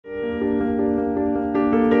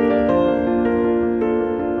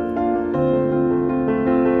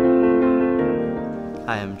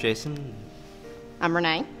Hi, I'm Jason. I'm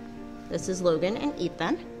Renee. This is Logan and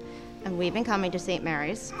Ethan. And we've been coming to St.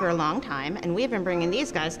 Mary's for a long time, and we've been bringing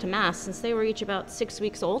these guys to Mass since they were each about 6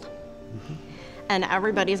 weeks old. And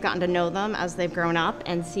everybody's gotten to know them as they've grown up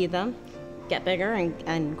and see them get bigger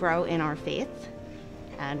and grow in our faith.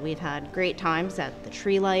 And we've had great times at the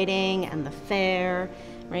tree lighting and the fair,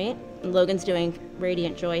 right? And Logan's doing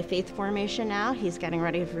Radiant Joy Faith Formation now. He's getting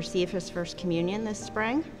ready to receive his first communion this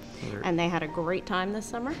spring. And they had a great time this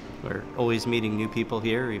summer. We're always meeting new people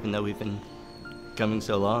here, even though we've been coming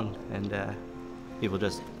so long. And people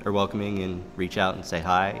just are welcoming and reach out and say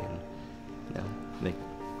hi and,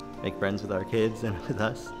 make friends with our kids and with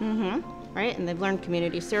us. Right, and they've learned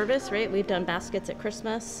community service, right? We've done baskets at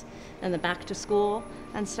Christmas and the back to school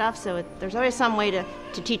and stuff. So there's always some way to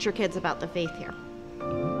teach your kids about the faith here.